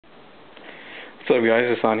What's up guys,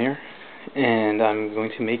 it's on here, and I'm going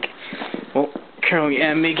to make, currently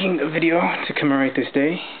am making a video to commemorate this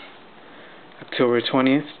day, October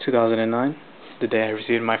 20th, 2009, the day I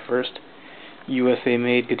received my first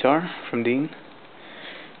USA-made guitar from Dean.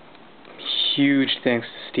 Huge thanks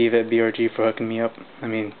to Steve at BRG for hooking me up. I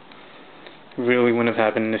mean, it really wouldn't have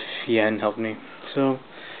happened if he hadn't helped me. So,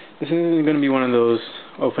 this is going to be one of those,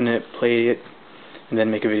 open it, play it, and then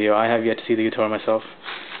make a video. I have yet to see the guitar myself.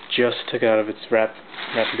 Just took it out of its wrapping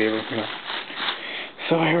paper.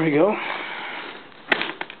 So here we go.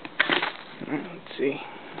 Let's see.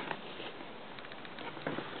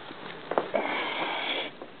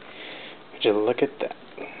 Would you look at that?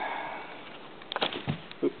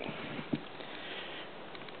 Oop.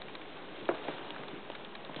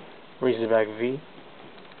 Razorback V.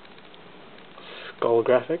 Skull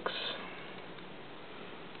graphics.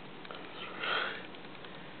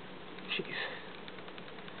 Jeez.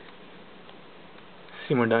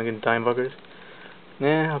 Seymour Duncan dime buggers.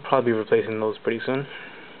 Nah, I'll probably be replacing those pretty soon.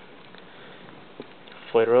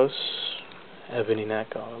 Floyd Rose. Ebony neck.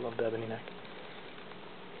 Oh, I love the ebony neck.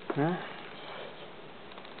 Huh?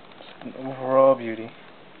 It's an overall beauty.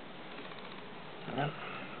 Yeah.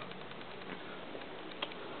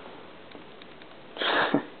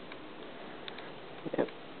 Yep.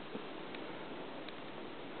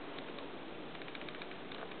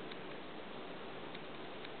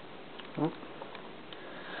 Well,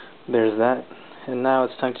 there's that, and now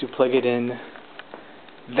it's time to plug it in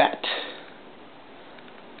that.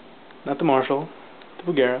 Not the Marshall, the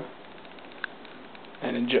Bulgara,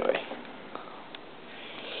 and enjoy.